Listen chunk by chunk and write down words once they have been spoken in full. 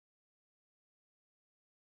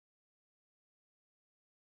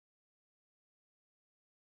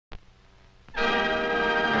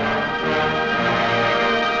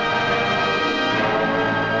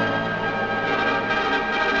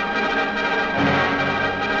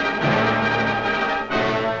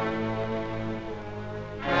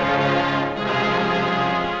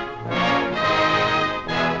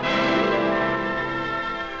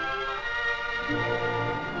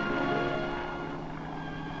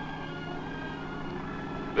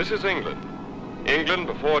This is England. England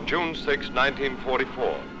before June 6,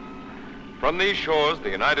 1944. From these shores, the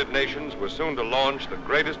United Nations was soon to launch the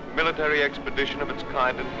greatest military expedition of its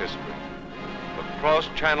kind in history. The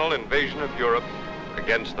cross-channel invasion of Europe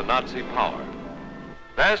against the Nazi power.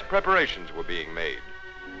 Vast preparations were being made.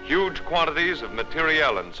 Huge quantities of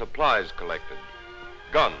materiel and supplies collected.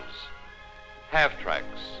 Guns,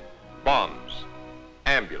 half-tracks, bombs,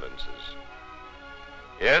 ambulances.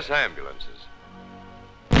 Yes, ambulances.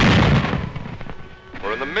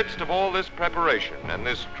 For in the midst of all this preparation and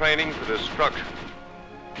this training for destruction,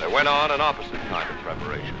 there went on an opposite kind of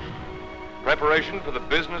preparation. Preparation for the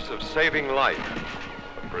business of saving life,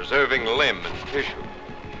 of preserving limb and tissue,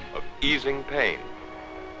 of easing pain.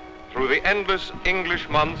 Through the endless English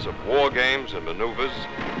months of war games and maneuvers,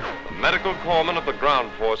 the medical corpsmen of the ground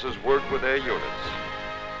forces worked with their units.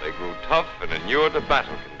 They grew tough and inured to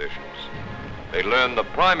battle conditions. They learned the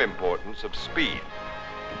prime importance of speed.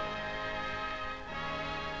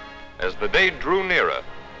 As the day drew nearer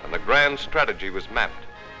and the grand strategy was mapped,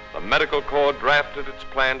 the Medical Corps drafted its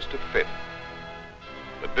plans to fit.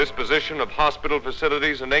 The disposition of hospital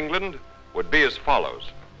facilities in England would be as follows.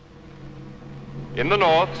 In the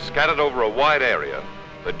north, scattered over a wide area,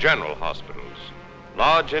 the general hospitals,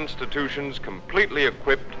 large institutions completely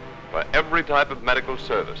equipped for every type of medical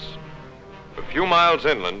service. A few miles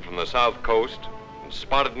inland from the south coast and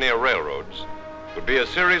spotted near railroads would be a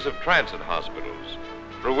series of transit hospitals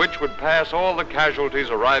through which would pass all the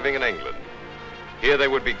casualties arriving in England. Here they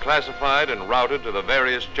would be classified and routed to the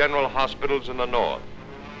various general hospitals in the north.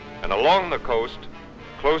 And along the coast,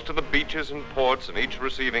 close to the beaches and ports in each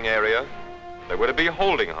receiving area, there were to be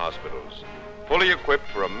holding hospitals, fully equipped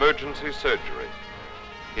for emergency surgery.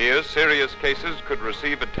 Here, serious cases could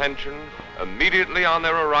receive attention immediately on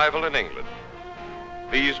their arrival in England.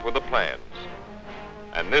 These were the plans,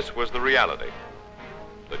 and this was the reality.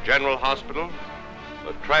 The general hospital,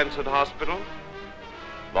 the transit hospital,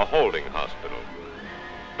 the holding hospital,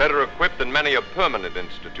 better equipped than many a permanent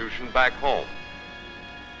institution back home.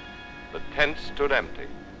 The tents stood empty,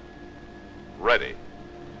 ready,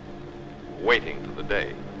 waiting for the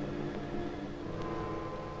day.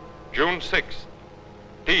 June 6th,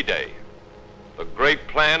 D-Day. The great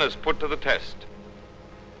plan is put to the test.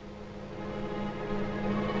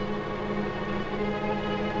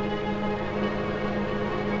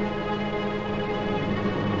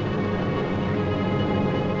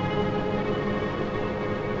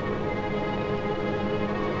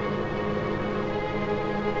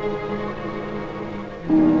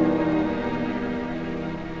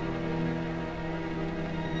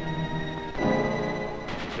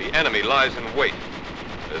 The enemy lies in wait,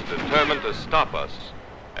 as determined to stop us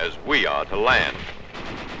as we are to land.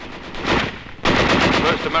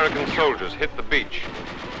 First American soldiers hit the beach.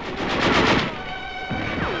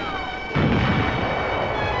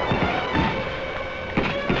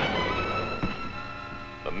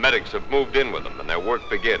 The medics have moved in with them and their work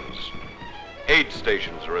begins. Aid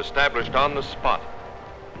stations are established on the spot,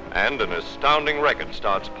 and an astounding record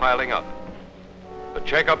starts piling up. The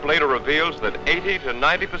checkup later reveals that 80 to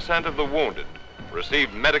 90% of the wounded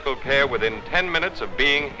received medical care within 10 minutes of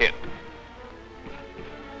being hit.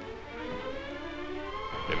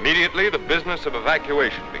 Immediately, the business of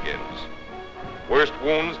evacuation begins. Worst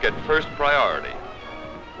wounds get first priority.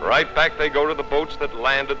 Right back they go to the boats that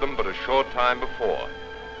landed them but a short time before.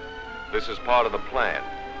 This is part of the plan.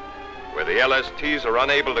 Where the LSTs are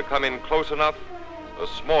unable to come in close enough, the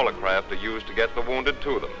smaller craft are used to get the wounded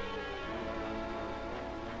to them.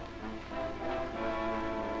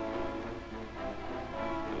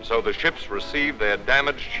 And so the ships receive their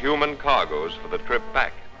damaged human cargoes for the trip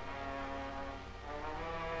back.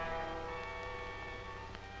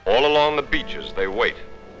 All along the beaches they wait.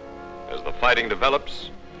 As the fighting develops,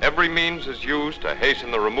 every means is used to hasten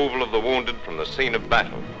the removal of the wounded from the scene of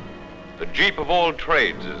battle. The jeep of all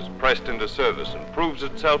trades is pressed into service and proves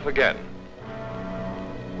itself again.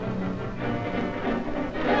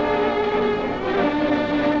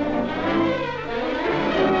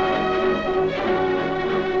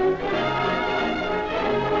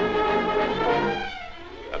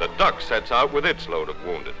 And a duck sets out with its load of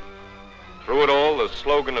wounded. Through it all, the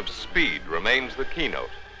slogan of speed remains the keynote.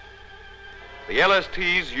 The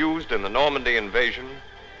LSTs used in the Normandy invasion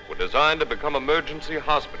were designed to become emergency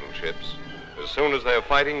hospital ships as soon as their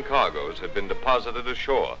fighting cargoes had been deposited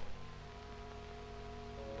ashore.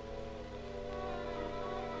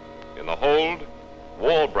 In the hold,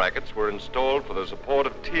 wall brackets were installed for the support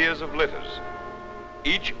of tiers of litters.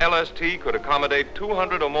 Each LST could accommodate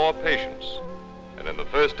 200 or more patients, and in the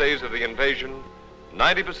first days of the invasion,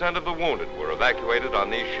 90% of the wounded were evacuated on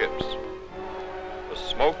these ships. The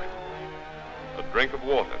smoke, a drink of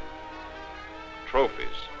water, trophies,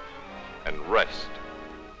 and rest.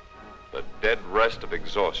 The dead rest of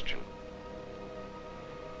exhaustion.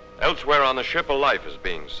 Elsewhere on the ship, a life is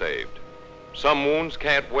being saved. Some wounds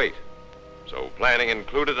can't wait, so planning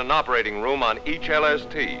included an operating room on each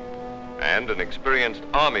LST and an experienced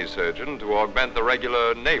Army surgeon to augment the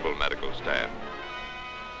regular naval medical staff.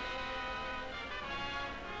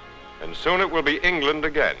 And soon it will be England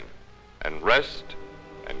again, and rest,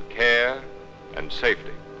 and care, and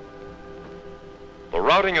safety. The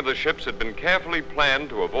routing of the ships had been carefully planned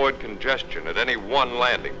to avoid congestion at any one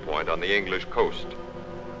landing point on the English coast.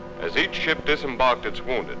 As each ship disembarked its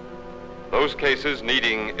wounded, those cases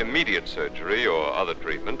needing immediate surgery or other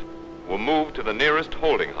treatment were moved to the nearest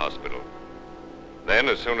holding hospital. Then,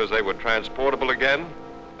 as soon as they were transportable again,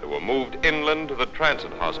 they were moved inland to the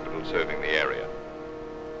transit hospital serving the area.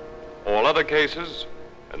 All other cases,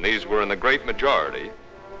 and these were in the great majority,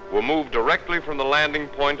 were moved directly from the landing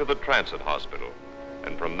point to the transit hospital,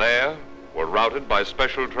 and from there were routed by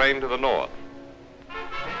special train to the north.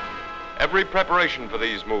 Every preparation for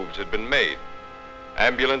these moves had been made.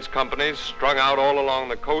 Ambulance companies strung out all along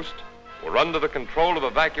the coast were under the control of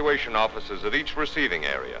evacuation officers at each receiving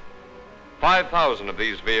area. 5,000 of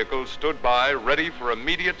these vehicles stood by ready for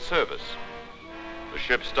immediate service. The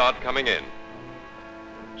ships start coming in,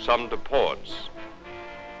 some to ports,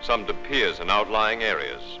 some to piers and outlying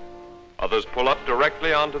areas. Others pull up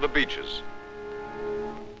directly onto the beaches.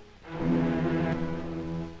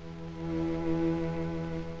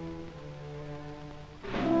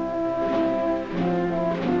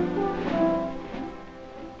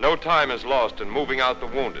 No time is lost in moving out the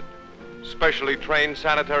wounded. Specially trained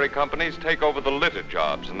sanitary companies take over the litter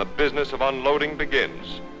jobs and the business of unloading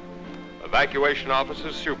begins. Evacuation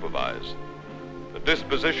officers supervise. The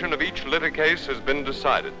disposition of each litter case has been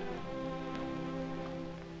decided.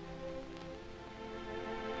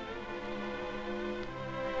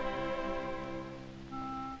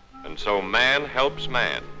 And so man helps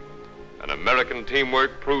man, and American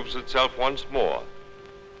teamwork proves itself once more,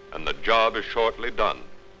 and the job is shortly done.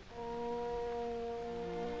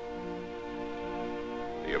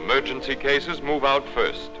 The emergency cases move out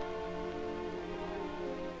first.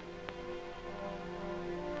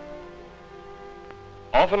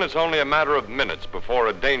 Often it's only a matter of minutes before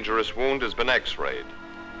a dangerous wound has been x-rayed,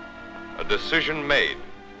 a decision made,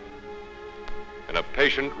 and a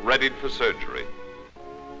patient readied for surgery.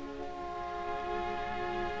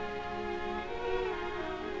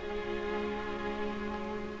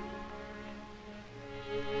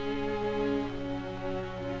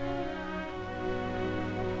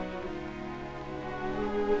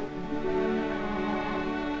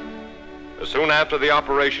 Soon after the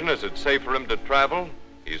operation, as it's safe for him to travel,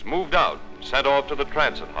 he's moved out and sent off to the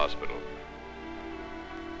transit hospital.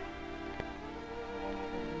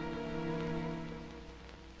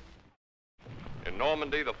 In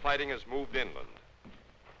Normandy, the fighting has moved inland.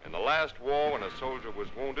 In the last war, when a soldier was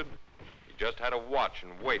wounded, he just had to watch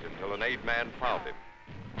and wait until an aid man found him.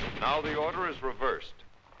 Now the order is reversed.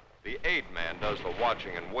 The aid man does the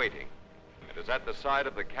watching and waiting, and is at the side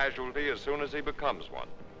of the casualty as soon as he becomes one.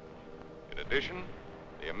 In addition,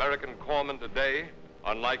 the American corpsman today,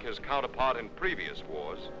 unlike his counterpart in previous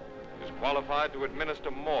wars, is qualified to administer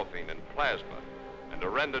morphine and plasma and to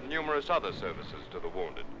render numerous other services to the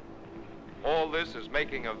wounded. All this is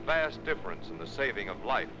making a vast difference in the saving of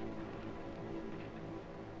life.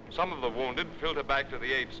 Some of the wounded filter back to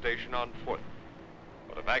the aid station on foot,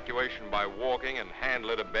 but evacuation by walking and hand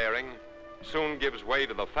litter bearing soon gives way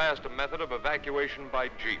to the faster method of evacuation by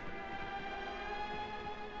jeep.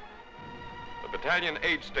 The battalion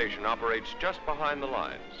aid station operates just behind the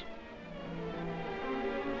lines.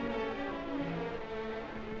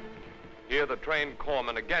 Here, the trained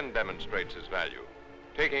corpsman again demonstrates his value,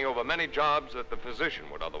 taking over many jobs that the physician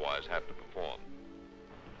would otherwise have to perform.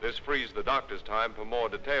 This frees the doctor's time for more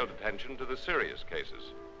detailed attention to the serious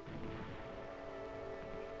cases.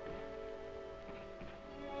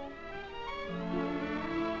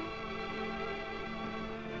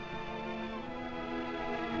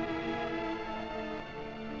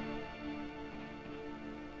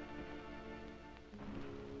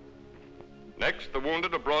 Next, the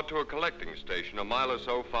wounded are brought to a collecting station a mile or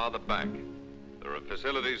so farther back. There are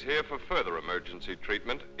facilities here for further emergency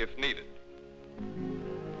treatment if needed.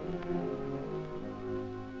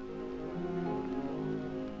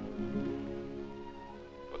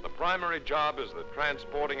 But the primary job is the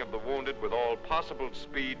transporting of the wounded with all possible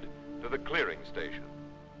speed to the clearing station.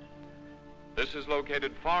 This is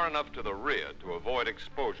located far enough to the rear to avoid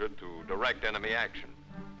exposure to direct enemy action.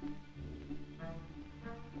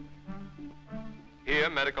 Here, Here,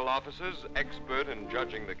 medical officers, expert in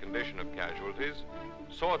judging the condition of casualties,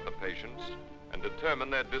 sort the patients and determine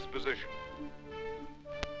their disposition.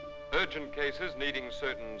 Urgent cases needing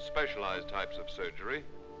certain specialized types of surgery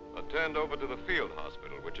are turned over to the field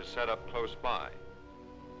hospital, which is set up close by.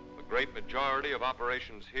 The great majority of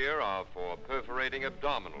operations here are for perforating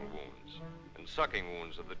abdominal wounds and sucking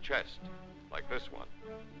wounds of the chest, like this one.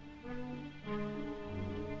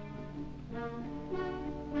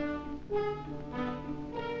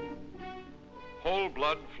 Whole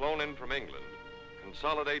blood flown in from England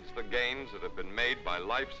consolidates the gains that have been made by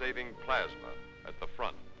life-saving plasma at the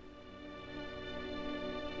front.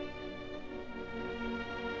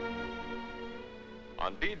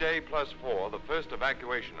 On D-Day +4, the first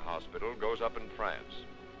evacuation hospital goes up in France.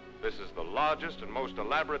 This is the largest and most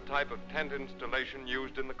elaborate type of tent installation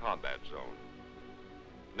used in the combat zone.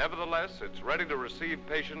 Nevertheless, it's ready to receive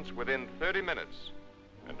patients within 30 minutes,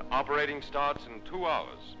 and operating starts in 2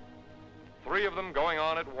 hours. 3 of them going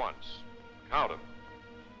on at once. Count them.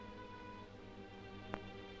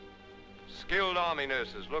 Skilled army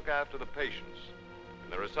nurses look after the patients,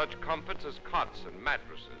 and there are such comforts as cots and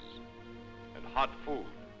mattresses and hot food.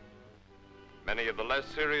 Many of the less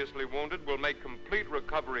seriously wounded will make complete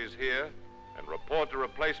recoveries here and report to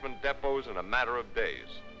replacement depots in a matter of days.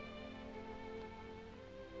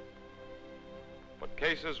 But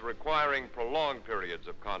cases requiring prolonged periods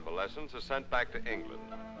of convalescence are sent back to England.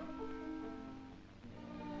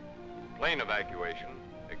 Plane evacuation,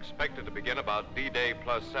 expected to begin about D-Day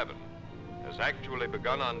 +7, has actually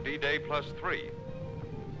begun on D-Day +3.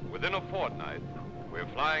 Within a fortnight, we're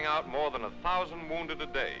flying out more than 1,000 wounded a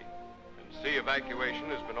day, and sea evacuation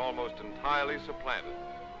has been almost entirely supplanted.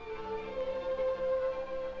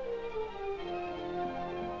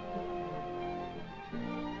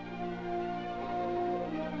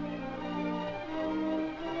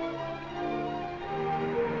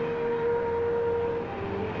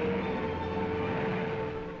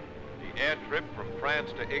 The air trip from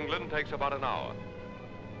France to England takes about an hour.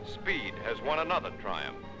 Speed has won another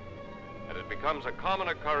triumph, and it becomes a common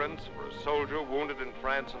occurrence for a soldier wounded in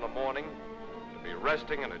France in the morning to be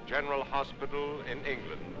resting in a general hospital in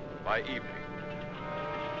England by evening.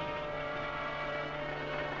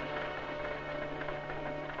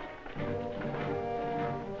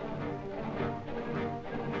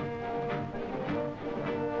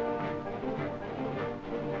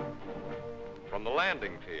 From the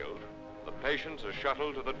landing field, the patients are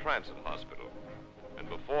shuttled to the transit hospital. And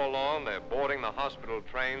before long, they're boarding the hospital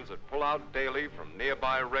trains that pull out daily from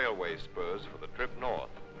nearby railway spurs for the trip north.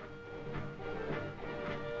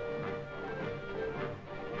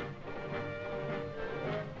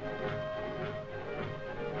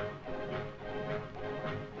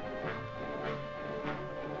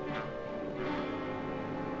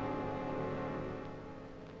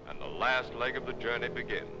 And the last leg of the journey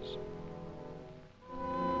begins.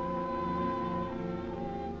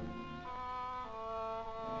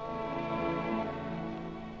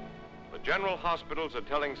 General hospitals are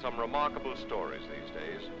telling some remarkable stories these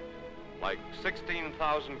days, like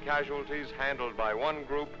 16,000 casualties handled by one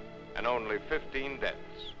group and only 15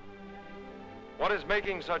 deaths. What is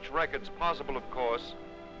making such records possible, of course,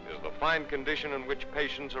 is the fine condition in which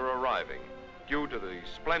patients are arriving, due to the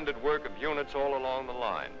splendid work of units all along the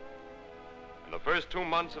line. In the first 2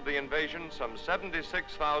 months of the invasion, some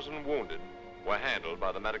 76,000 wounded were handled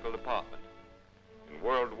by the medical department. In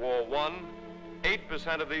World War I,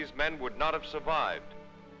 8% of these men would not have survived.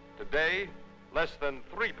 Today, less than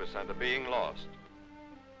 3% are being lost.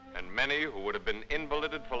 And many who would have been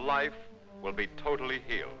invalided for life will be totally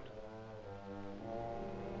healed.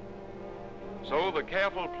 So the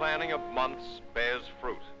careful planning of months bears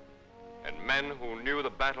fruit. And men who knew the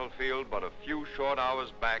battlefield but a few short hours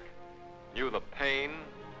back, knew the pain,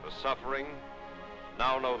 the suffering,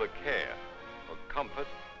 now know the care, the comfort,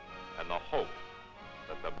 and the hope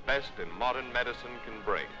that the best in modern medicine can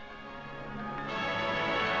bring.